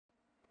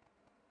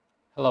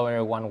Hello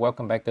everyone,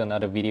 welcome back to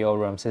another video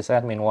from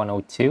sysadmin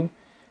 102.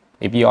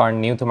 If you are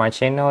new to my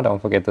channel, don't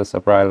forget to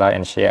subscribe, like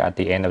and share at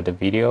the end of the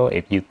video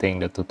if you think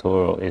the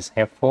tutorial is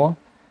helpful.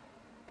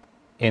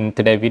 In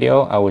today's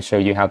video, I will show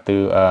you how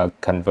to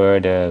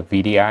convert the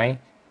VDI,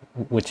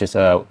 which is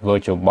a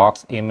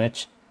VirtualBox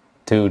image,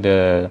 to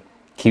the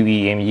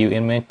QEMU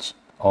image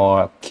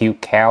or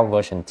QCOW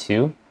version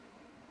 2.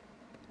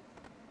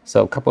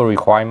 So a couple of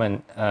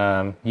requirements.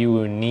 You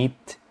will need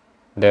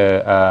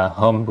the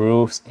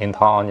homebrew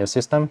installed on your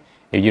system.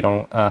 If you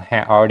don't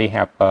already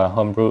have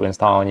homebrew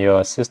installed on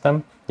your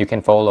system, you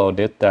can follow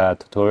this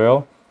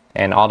tutorial,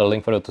 and all the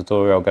link for the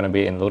tutorial are going to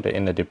be included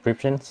in the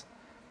descriptions.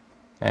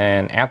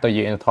 And after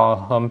you install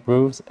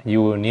homebrew,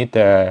 you will need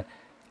the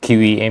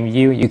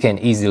QEMU. You can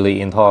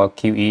easily install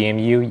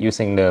QEMU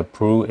using the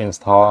brew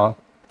install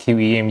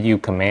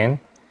QEMU command.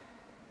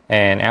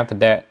 And after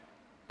that,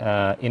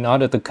 in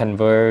order to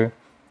convert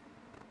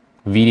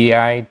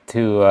VDI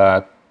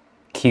to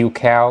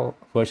QCOW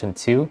version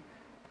 2,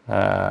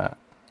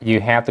 you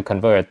have to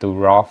convert it to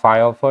raw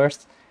file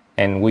first,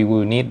 and we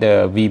will need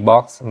the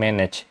VirtualBox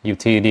manage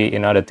utility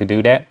in order to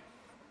do that.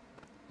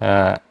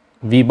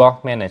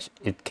 VirtualBox manage,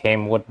 it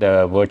came with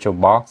the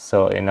VirtualBox,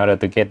 so in order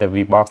to get the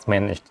VirtualBox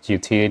manage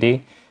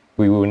utility,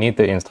 we will need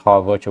to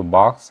install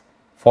VirtualBox.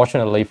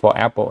 Fortunately for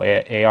Apple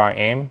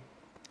ARM,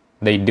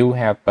 they do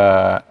have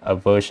a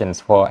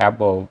versions for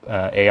Apple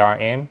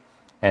ARM,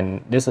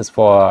 and this is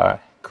for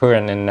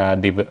current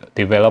and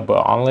developer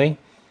only.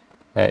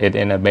 It's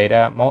in a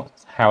beta mode.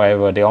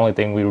 However, the only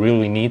thing we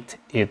really need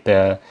is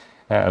the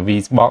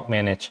VirtualBox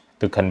manage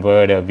to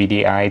convert the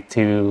VDI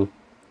to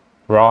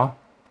raw.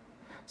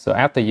 So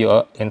after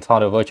you install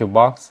the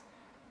VirtualBox,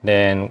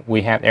 then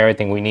we have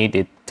everything we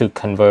needed to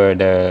convert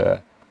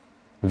the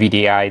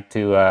VDI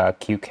to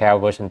QCOW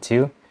version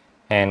 2.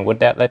 And with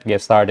that, let's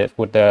get started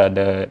with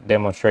the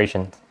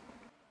demonstration.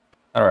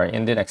 Alright,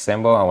 in this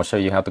example, I will show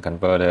you how to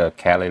convert the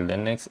Kali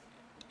Linux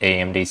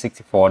AMD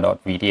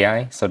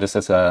 64.VDI. So this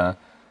is a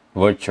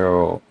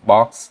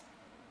VirtualBox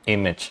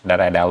image that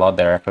I download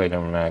directly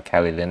from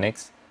Kali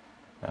Linux.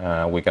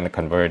 We're going to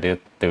convert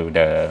it to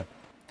the,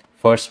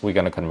 first we're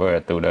going to convert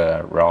it to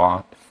the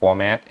raw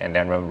format, and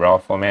then from raw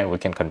format we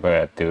can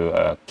convert it to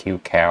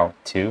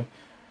QCOW2.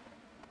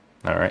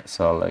 Alright,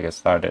 so let's get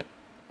started.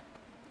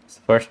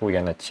 First we're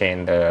going to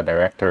change the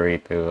directory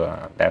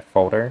to that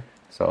folder.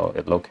 So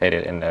it's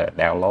located in the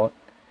download,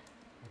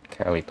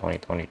 Kali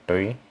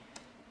 2023.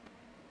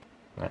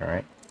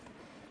 Alright,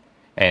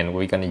 and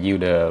we're going to use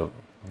the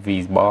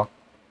VirtualBox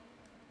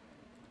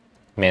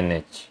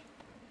manage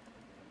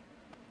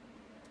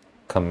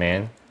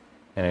command,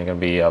 and it's going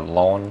to be a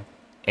long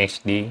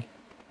HD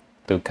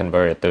to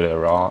convert it to the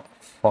raw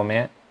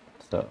format.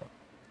 So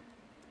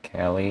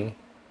Kali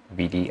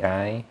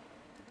VDI,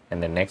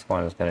 and the next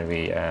one is going to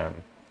be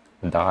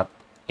dot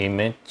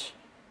image,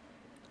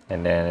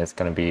 and then it's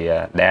going to be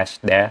dash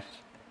dash.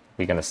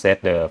 We're going to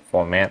set the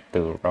format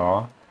to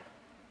raw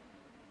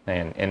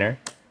and enter.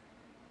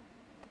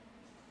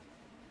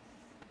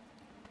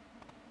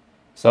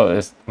 So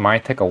it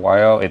might take a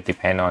while. It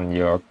depends on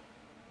your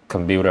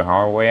computer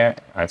hardware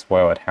as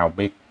well as how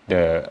big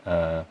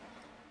the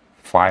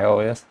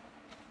file is.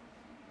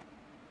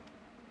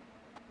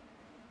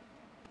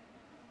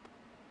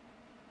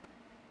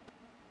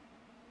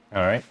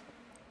 Alright,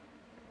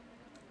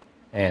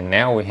 and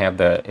now we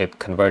have it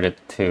converted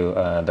to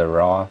the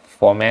raw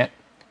format.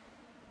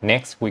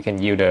 Next we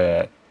can use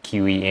the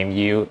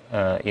QEMU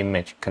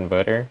image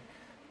converter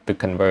to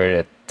convert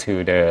it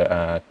to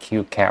the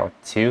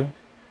QCOW2.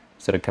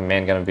 So the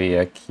command gonna be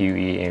a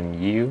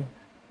QEMU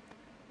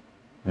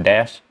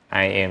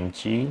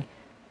 -img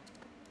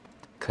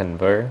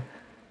convert.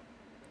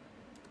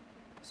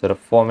 So the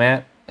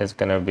format is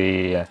gonna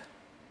be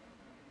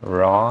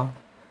raw,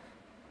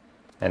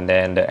 and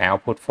then the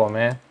output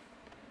format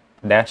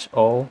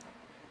 -o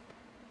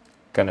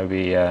gonna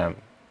be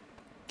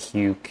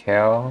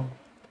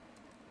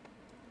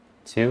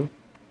QCOW2,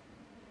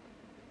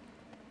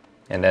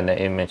 and then the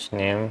image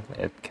name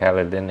is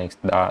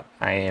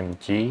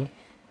kalilinux.img,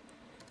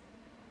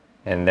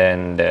 and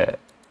then the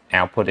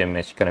output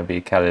image is going to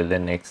be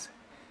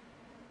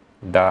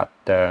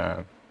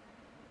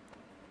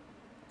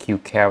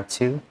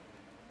kalilinux.QCOW2,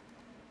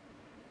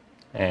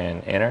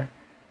 and enter.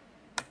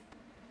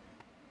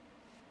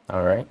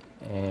 Alright,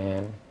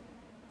 and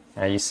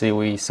as you see,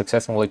 we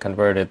successfully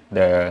converted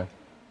the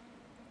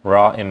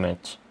raw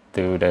image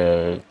to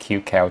the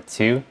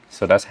QCOW2.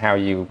 So that's how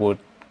you would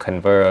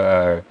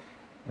convert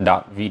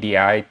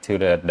 .VDI to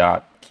the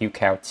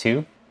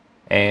 .QCOW2.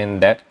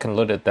 And that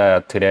concluded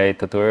today's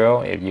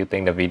tutorial. If you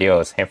think the video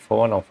is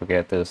helpful, don't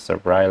forget to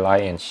subscribe,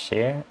 like and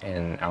share,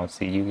 and I'll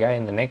see you guys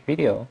in the next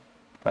video.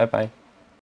 Bye bye.